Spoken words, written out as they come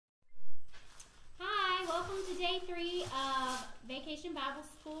day 3 of Vacation Bible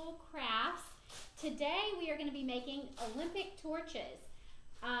School crafts. Today we are going to be making Olympic torches.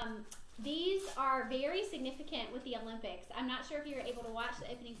 These are very significant with the Olympics. I'm not sure if you were able to watch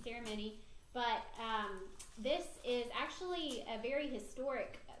the opening ceremony, but this is actually a very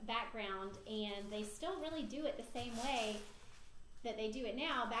historic background, and they still really do it the same way that they do it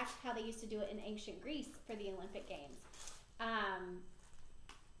now, back to how they used to do it in ancient Greece for the Olympic Games.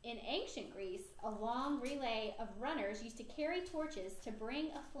 In ancient Greece, a long relay of runners used to carry torches to bring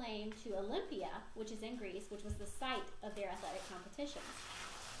a flame to Olympia, which is in Greece, which was the site of their athletic competitions.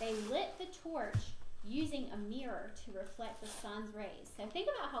 They lit the torch using a mirror to reflect the sun's rays. So think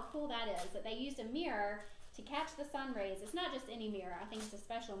about how cool that is, that they used a mirror to catch the sun rays. It's not just any mirror. I think it's a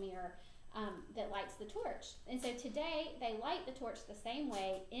special mirror that lights the torch. And so today, they light the torch the same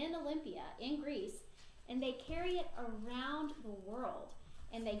way in Olympia, in Greece, and they carry it around the world.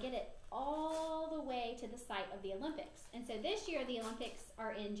 And they get it all the way to the site of the Olympics. And so this year, the Olympics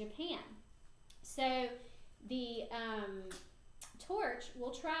are in Japan. So the torch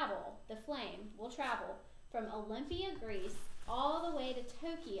will travel, the flame will travel from Olympia, Greece, all the way to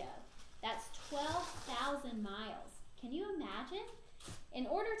Tokyo. That's 12,000 miles. Can you imagine? In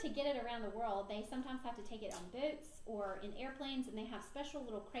order to get it around the world, they sometimes have to take it on boats or in airplanes, and they have special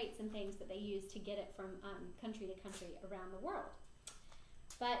little crates and things that they use to get it from country to country around the world.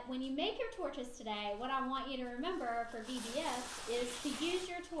 But when you make your torches today, what I want you to remember for VBS is to use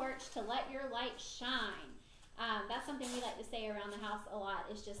your torch to let your light shine. That's something we like to say around the house a lot,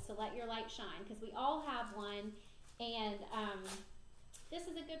 is just to let your light shine, because we all have one, and this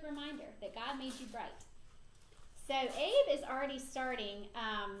is a good reminder that God made you bright. So Abe is already starting.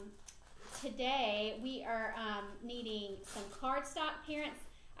 Today we are needing some cardstock. Parents,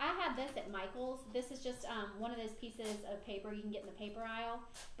 I had this at Michael's. This is just one of those pieces of paper you can get in the paper aisle.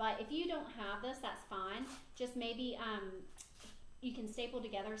 But if you don't have this, that's fine. Just maybe you can staple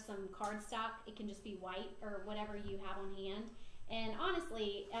together some cardstock. It can just be white or whatever you have on hand. And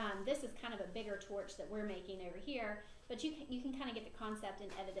honestly, this is kind of a bigger torch that we're making over here. But you can kind of get the concept and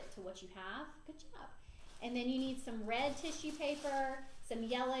edit it to what you have. Good job. And then you need some red tissue paper, some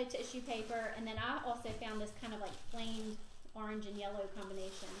yellow tissue paper, and then I also found this kind of like flamed orange and yellow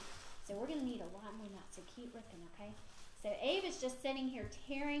combination. So we're gonna need a lot more than that, so keep ripping, okay? So Abe is just sitting here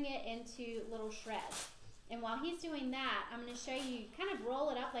tearing it into little shreds. And while he's doing that, I'm gonna show you, kind of roll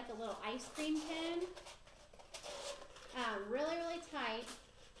it up like a little ice cream cone, really, really tight,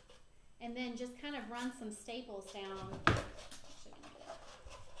 and then just kind of run some staples down.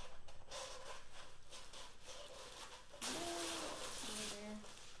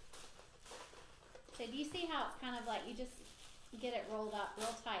 So do you see how it's kind of like you just get it rolled up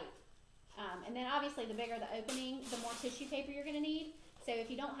real tight? And then obviously the bigger the opening, the more tissue paper you're going to need. So if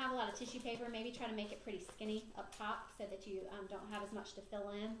you don't have a lot of tissue paper, maybe try to make it pretty skinny up top so that you don't have as much to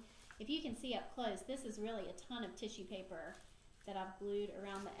fill in. If you can see up close, this is really a ton of tissue paper that I've glued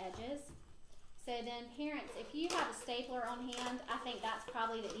around the edges. So then parents, if you have a stapler on hand, I think that's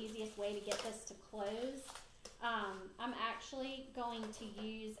probably the easiest way to get this to close. I'm actually going to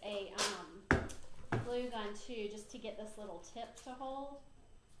use a glue gun too, just to get this little tip to hold.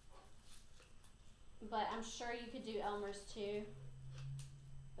 But I'm sure you could do Elmer's too,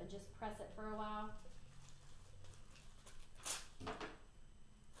 but just press it for a while.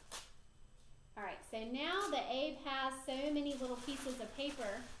 Alright, so now that Abe has so many little pieces of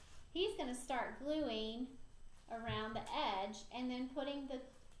paper, he's going to start gluing around the edge and then putting the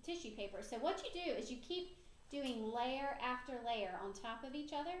tissue paper. So what you do is you keep doing layer after layer on top of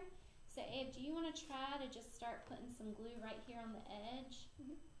each other. So Abe, do you want to try to just start putting some glue right here on the edge?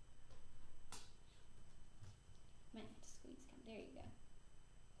 Mm-hmm. Might have to squeeze. There you go.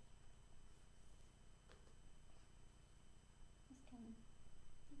 Just come.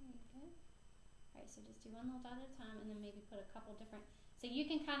 There you go. All right, so just do one little dot at a time, and then maybe put a couple different. So you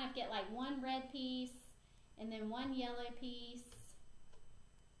can kind of get like one red piece, and then one yellow piece.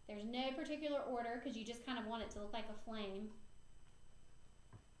 There's no particular order because you just kind of want it to look like a flame.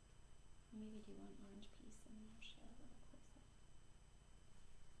 Maybe do one orange piece and then I'll show a little close up.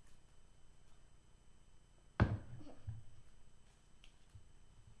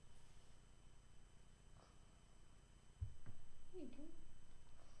 There you go.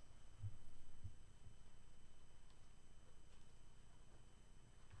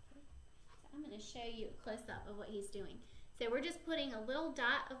 Okay. So I'm going to show you a close up of what he's doing. So we're just putting a little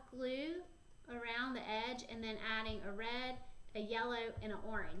dot of glue around the edge and then adding a red, a yellow, and an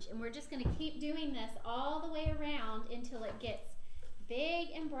orange. And we're just going to keep doing this all the way around until it gets big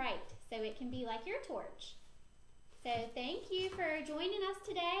and bright so it can be like your torch. So thank you for joining us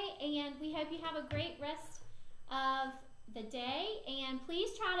today, and we hope you have a great rest of the day, and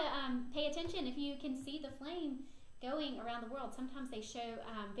please try to pay attention if you can see the flame going around the world. Sometimes they show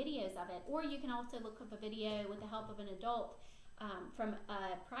videos of it, or you can also look up a video with the help of an adult from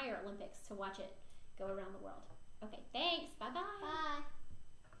prior Olympics to watch it go around the world. Okay, thanks. Bye-bye. Bye.